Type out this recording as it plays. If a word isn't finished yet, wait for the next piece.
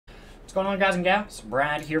What's going on, guys and gals?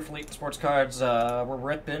 Brad here for LaytonSportsCards. We're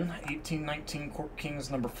ripping 1819 Court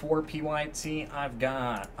Kings number 4 PYT. I've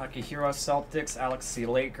got Akihiro Celtics, Alex C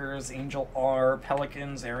Lakers, Angel R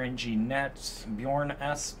Pelicans, Aaron G Nets, Bjorn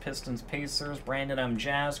S Pistons Pacers, Brandon M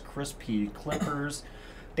Jazz, Chris P Clippers,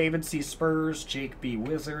 David C Spurs, Jake B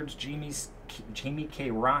Wizards, Jamie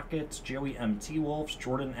K Rockets, Joey M T Wolves,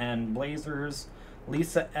 Jordan N Blazers,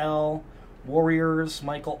 Lisa L Warriors,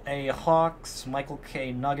 Michael A Hawks, Michael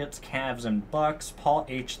K Nuggets, Cavs and Bucks, Paul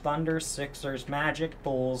H Thunder, Sixers, Magic,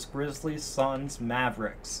 Bulls, Grizzlies, Suns,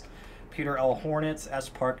 Mavericks, Peter L Hornets, S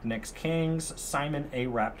Park Knicks Kings, Simon A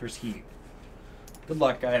Raptors Heat. Good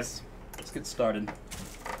luck, guys. Let's get started.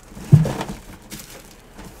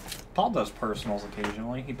 Paul does personals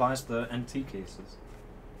occasionally. He buys the NT cases.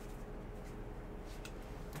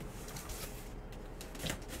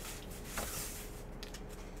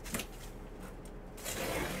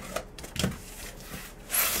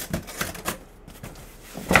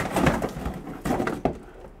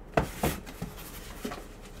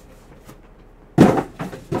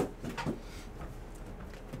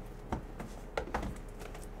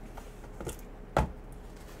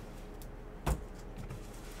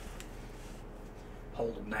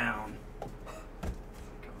 Hold them down.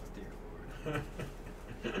 God, dear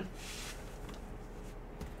Lord.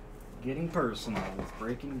 Getting personal with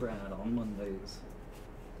Breaking Brad on Mondays.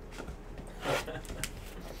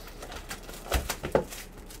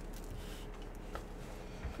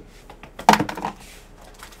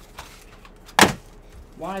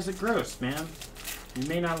 Why is it gross, man? You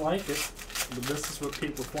may not like it, but this is what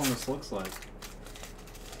peak performance looks like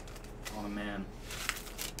on a man.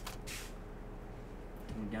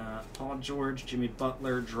 We got Paul George, Jimmy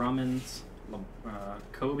Butler, Drummond,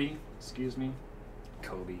 Kobe,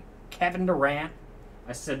 Kevin Durant.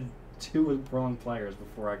 I said two wrong players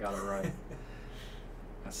before I got it right.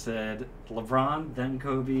 I said LeBron, then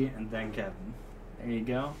Kobe, and then Kevin. There you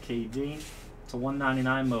go. KD to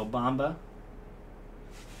 199 Mo Bamba.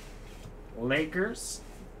 Lakers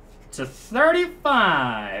to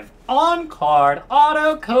 35 on card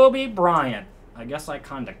auto Kobe Bryant. I guess I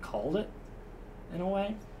kind of called it in a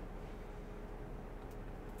way.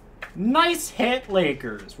 Nice hit,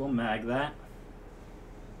 Lakers. We'll mag that.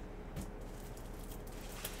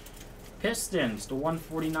 Pistons to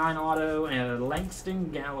 149 auto and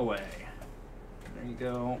Langston Galloway. There you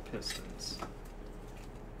go, Pistons.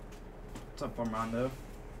 What's up, Armando?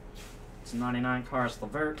 It's 99 Karis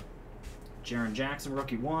LeVert. Jaren Jackson,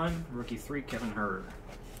 rookie 1. Rookie 3, Kevin Herter.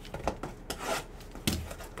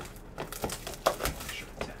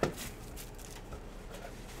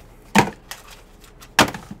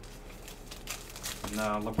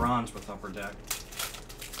 No, LeBron's with Upper Deck.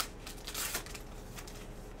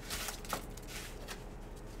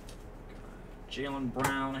 Jaylen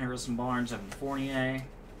Brown, Harrison Barnes, Evan Fournier,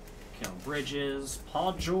 Kel Bridges,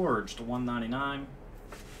 Paul George to 199.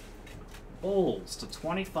 Bulls to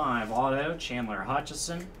 25 auto, Chandler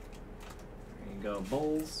Hutchison. There you go,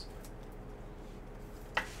 Bulls.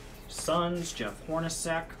 Suns, Jeff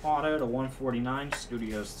Hornacek, auto to 149,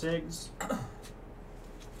 Studio Sigs.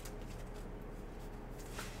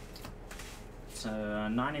 To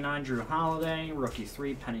 99, Drew Holiday. Rookie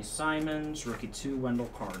 3, Penny Simons. Rookie 2, Wendell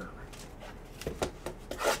Carter.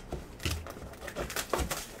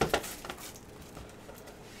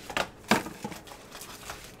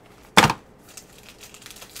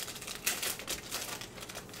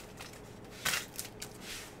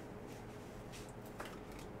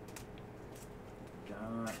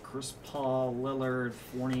 Got Chris Paul, Lillard,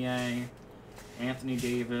 Fournier, Anthony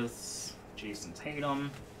Davis, Jason Tatum.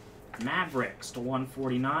 Mavericks to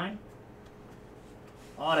 149.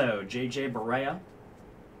 Auto, J.J. Barea.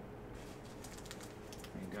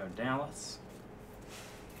 There you go, Dallas.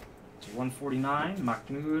 To 149,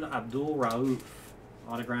 Mahmoud Abdul-Rauf.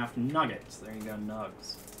 Autographed Nuggets. There you go,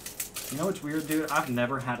 Nugs. You know what's weird, dude? I've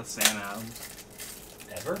never had a Sam Adams.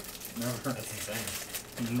 Ever? Never. That's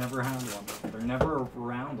insane. Never had one. They're never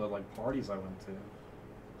around at, like, parties I went to.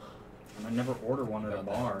 And I never order one at a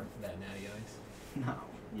bar. That Natty Ice? No.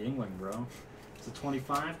 Yingling, bro. It's a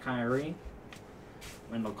 25, Kyrie.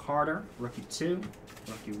 Wendell Carter, rookie 2.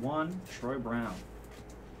 Rookie 1, Troy Brown.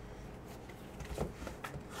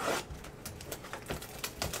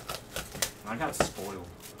 I got spoiled.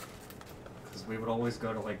 Because we would always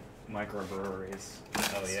go to, like, microbreweries.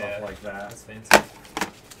 Oh, yeah. Stuff like that. That's fancy.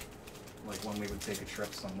 Like when we would take a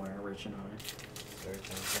trip somewhere, Rich and I. Very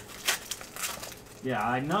fancy. Yeah,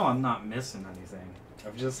 I know I'm not missing anything.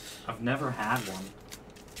 I've never had one.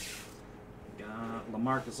 Got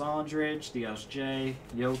LaMarcus Aldridge, DSJ,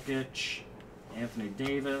 Jokic, Anthony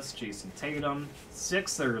Davis, Jason Tatum.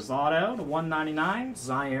 Sixers auto to 199,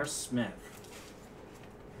 Zaire Smith.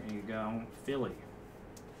 There you go, Philly.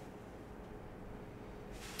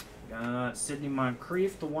 Got Sidney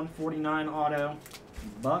Moncrief to 149 auto,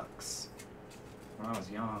 Bucks. When I was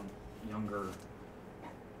younger,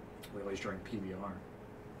 we always drank PBR.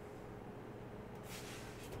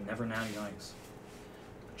 Never Natty Ice.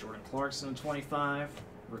 Jordan Clarkson 25,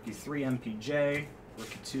 rookie 3 MPJ,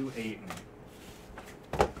 rookie 2 Ayton.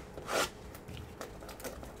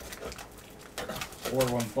 Or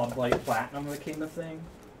when Bud Light Platinum became a thing.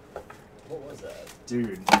 What was that?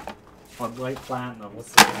 Dude, Bud Light Platinum.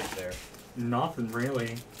 What's the point there? Nothing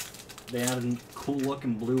really. They had a cool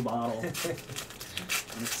looking blue bottle. And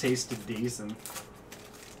it tasted decent.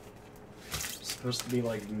 It's supposed to be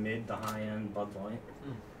like mid to high end Bud Light.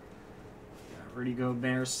 Rudy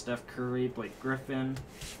Gobert, Steph Curry, Blake Griffin,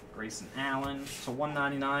 Grayson Allen to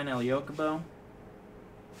 199, Eliokobo.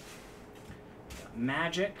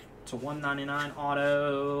 Magic to 199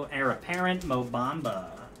 auto, heir apparent, Mo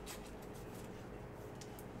Bamba.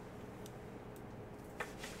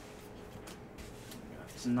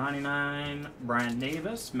 To 99, Brian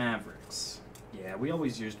Davis, Mavericks. Yeah, we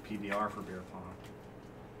always used PBR for beer pong.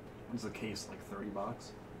 What's the case, like 30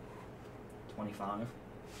 bucks? 25?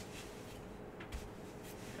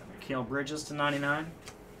 Mikal Bridges to 99.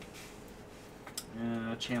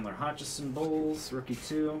 Chandler Hutchison, Bulls, rookie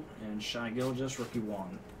 2. And Shai Gilgeous, rookie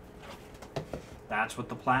 1. That's what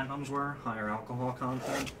the Platinums were, higher alcohol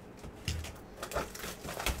content.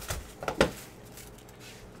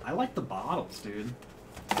 I like the bottles, dude.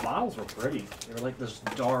 The bottles were pretty. They were like this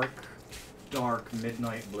dark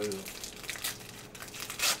midnight blue. So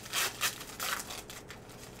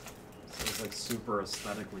it's like super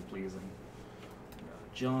aesthetically pleasing.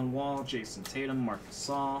 Jalen Wall, Jason Tatum, Marc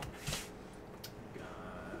Gasol.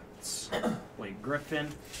 Got Blake Griffin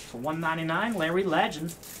to 199, Larry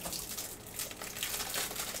Legend.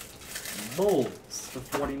 Bulls to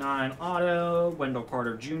 49 auto, Wendell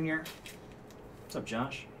Carter Jr. What's up,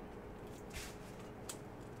 Josh?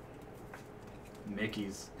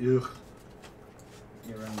 Mickey's. Ugh.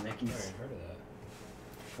 You around I Mickey's? haven't heard of that.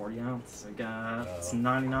 40 ounce. I got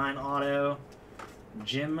 99 auto,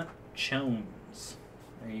 Jim Jones.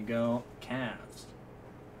 There you go, Cavs.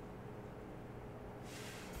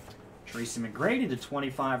 Tracy McGrady to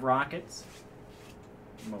 25 Rockets.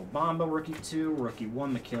 Mo Bamba, rookie 2, rookie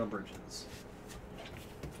 1, Mikal Bridges.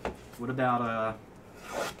 What about,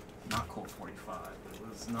 not Colt 45, it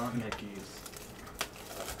was not Mickey's.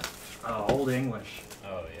 Oh, Old English.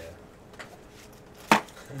 Oh, yeah.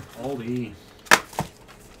 Old E.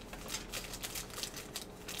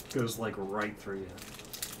 Goes like right through you.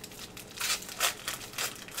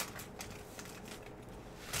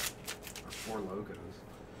 Four logos.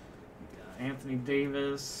 Anthony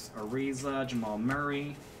Davis, Ariza, Jamal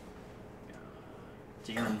Murray,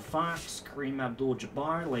 De'Aaron Fox, Kareem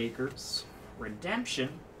Abdul-Jabbar, Lakers,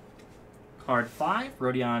 Redemption, card 5,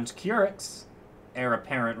 Rodion Kurix, heir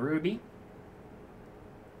apparent Ruby.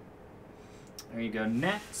 There you go,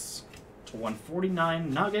 Nets to 149,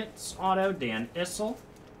 Nuggets, auto, Dan Issel.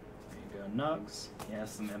 There you go, Nugs. Yeah,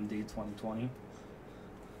 some MD 2020.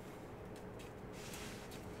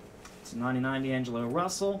 It's 99, D'Angelo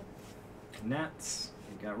Russell. Nets.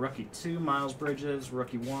 You got rookie 2, Miles Bridges.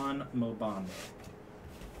 Rookie 1, Mo Bamba.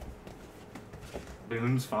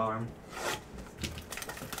 Boone's Farm.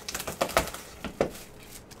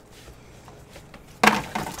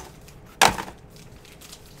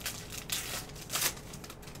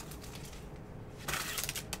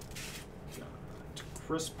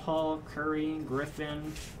 Chris Paul, Curry,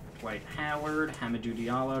 Griffin, Dwight Howard, Hamidou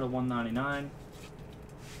Diallo to 199.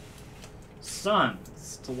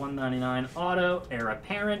 Suns to 199 auto, heir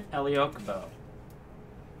apparent, Eliokobo.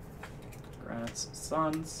 Congrats,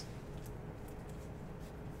 Suns.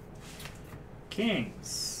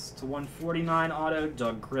 Kings to 149 auto,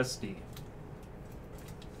 Doug Christie.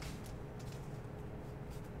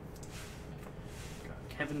 Got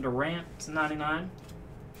Kevin Durant to 99.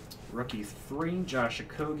 Rookie 3, Josh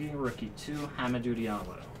Okogie. Rookie 2, Hamidou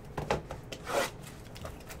Diallo.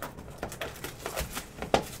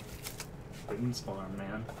 Boone's Farm,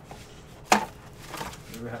 man.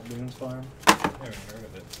 You ever had Boone's Farm? Never heard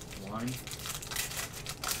of it. Wine?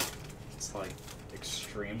 It's like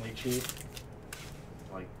extremely cheap.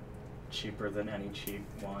 Like cheaper than any cheap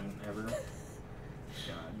wine ever.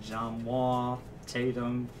 Got John Wall,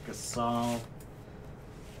 Tatum, Gasol,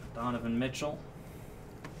 Donovan Mitchell,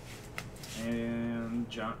 and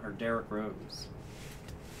Derrick Rose.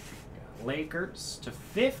 Got Lakers to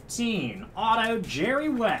 15, auto, Jerry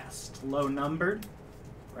West, low numbered.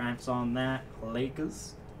 Rats on that.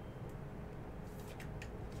 Lakers.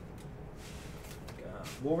 Got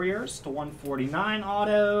Warriors to 149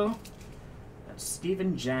 auto. That's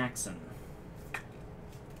Steven Jackson.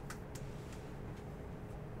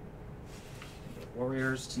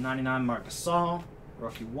 Warriors to 99 Marc Gasol.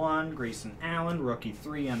 Rookie 1, Grayson Allen. Rookie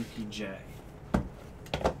 3, MPJ. Did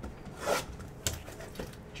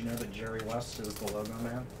you know that Jerry West is the logo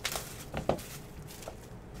man?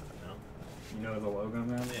 No. You know the logo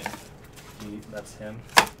man? Yeah. That's him.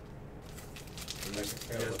 Here's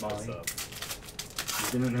Here's what's mine. up.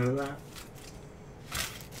 You didn't know that?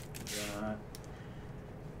 Got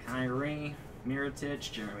Kyrie,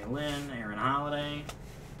 Mirotic, Jeremy Lin, Aaron Holiday,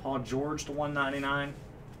 Paul George to 199.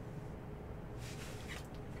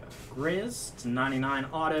 Got Grizz to 99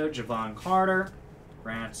 auto, Javon Carter.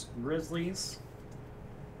 Rats, Grizzlies.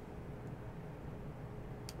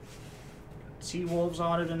 T-Wolves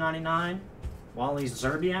auto to 99. Wally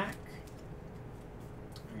Zerbiak.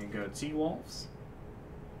 There you go, T-Wolves.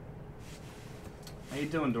 How you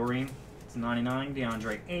doing, Doreen? It's 99,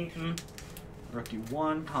 DeAndre Ayton. Rookie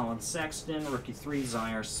 1, Colin Sexton. Rookie 3,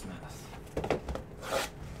 Zaire Smith.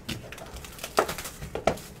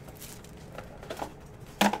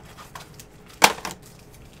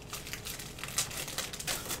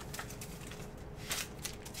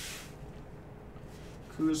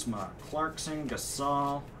 Kuzma, Clarkson,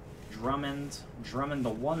 Gasol, Drummond to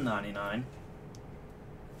 199.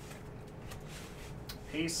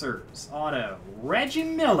 Pacers, auto, Reggie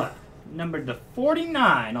Miller, numbered to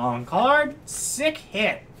 49 on card. Sick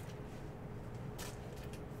hit.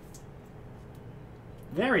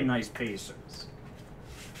 Very nice Pacers.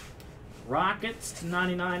 Rockets to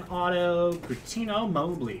 99 auto, Coutinho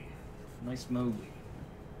Mobley. Nice Mobley.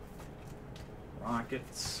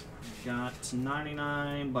 Rockets. Got to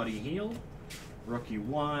 99 Buddy Hield. Rookie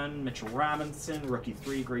 1, Mitchell Robinson. Rookie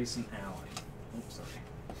 3, Grayson Allen. Oops,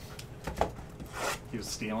 sorry. He was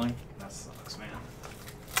stealing? That sucks, man.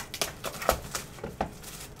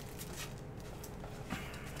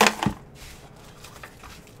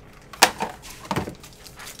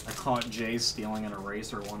 I caught Jay stealing an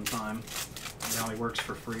eraser one time. Now he works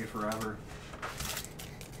for free forever.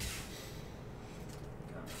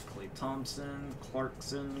 Got Klay Thompson,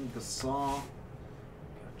 Clarkson, Gasol.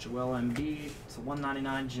 Got Joel Embiid to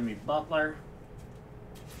 199, Jimmy Butler.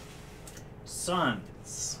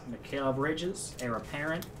 Suns, Mikal Bridges, heir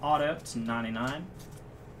apparent, auto to 99.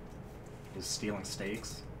 Is stealing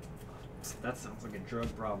steaks. That sounds like a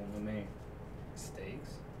drug problem to me.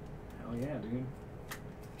 Steaks? Hell yeah, dude.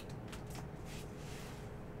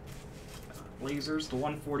 Blazers to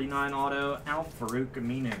 149 auto, Al Farouk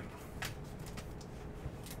Aminu.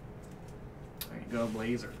 There you go,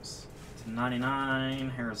 Blazers. To 99,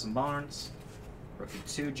 Harrison Barnes. Rookie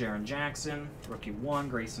 2, Jaren Jackson. Rookie 1,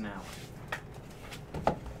 Grayson Allen.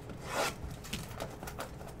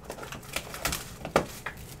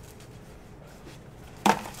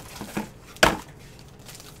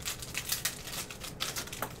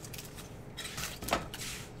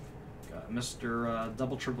 Mr.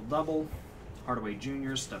 Double Triple Double, Hardaway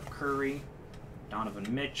Jr., Steph Curry, Donovan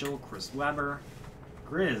Mitchell, Chris Webber,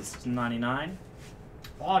 Grizz to 99,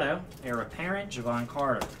 auto, heir apparent, Javon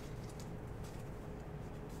Carter.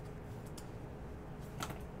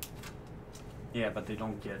 Yeah, but they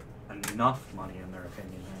don't get enough money in their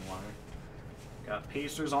opinion anymore. Got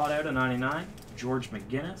Pacers auto to 99, George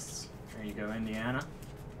McGinnis. There you go, Indiana.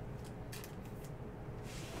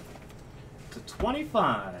 To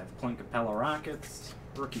 25, Clint Capella Rockets.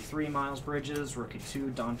 Rookie 3, Miles Bridges. Rookie 2,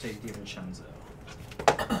 Dante DiVincenzo.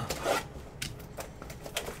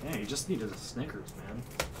 Yeah, you just needed a Snickers, man.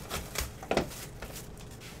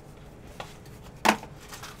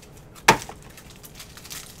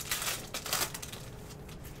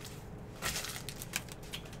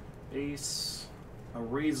 Base,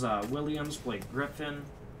 Ariza Williams, Blake Griffin.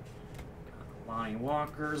 Lonnie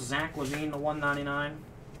Walker, Zach LaVine to 199.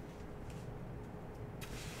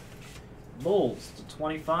 Bulls to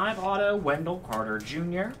 25 auto, Wendell Carter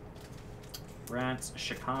Jr. Rats,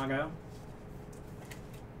 Chicago.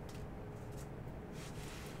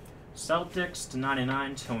 Celtics to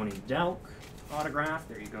 99, Tony Delk. Autograph,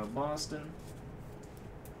 there you go, Boston.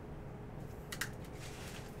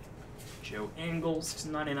 Joe Ingles to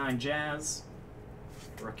 99, Jazz.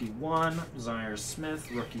 Rookie 1, Zaire Smith.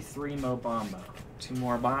 Rookie 3, Mo Bamba. 2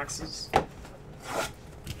 more boxes.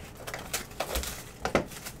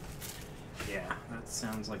 Yeah, that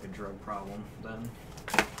sounds like a drug problem then.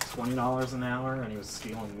 $20 an hour and he was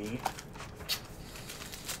stealing meat.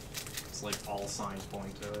 It's like all signs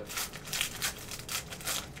point to it.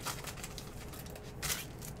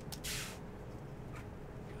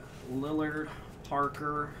 Lillard,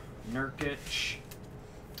 Parker, Nurkic,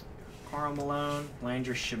 Karl Malone,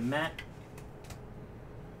 Landry Shamet,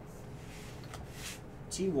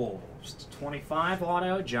 T-Wolves, 25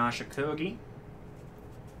 auto, Josh Okogie.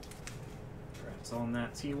 Congrats on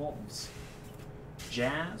that, T-Wolves.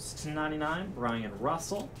 Jazz, 299, Brian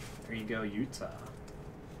Russell. There you go, Utah.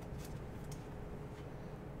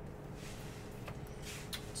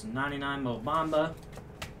 It's 99, Mo Bamba.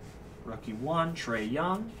 Rookie 1, Trae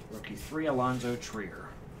Young. Rookie 3, Alonzo Trier.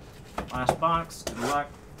 Last box, good luck.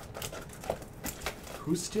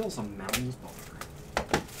 Who steals a Mounds bar?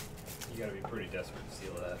 You gotta be pretty desperate to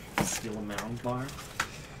steal that. Steal a Mounds bar?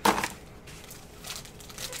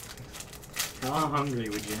 How hungry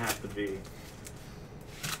would you have to be?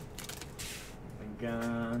 We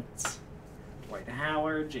got Dwight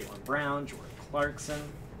Howard, Jaylen Brown, Jordan Clarkson,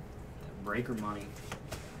 Breaker Money,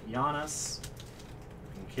 Giannis,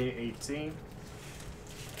 and K18.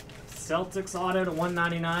 Celtics auto to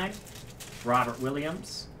 199, Robert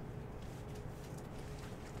Williams.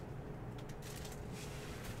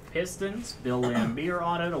 Pistons, Bill Laimbeer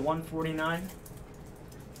auto to 149.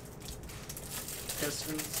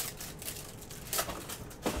 Pistons.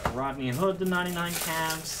 Rodney Hood to 99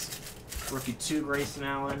 Cavs. Rookie 2, Grayson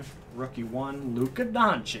Allen. Rookie 1, Luka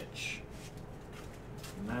Doncic.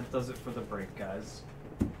 And that does it for the break, guys.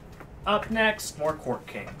 Up next, more Court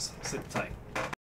Kings. Sit tight.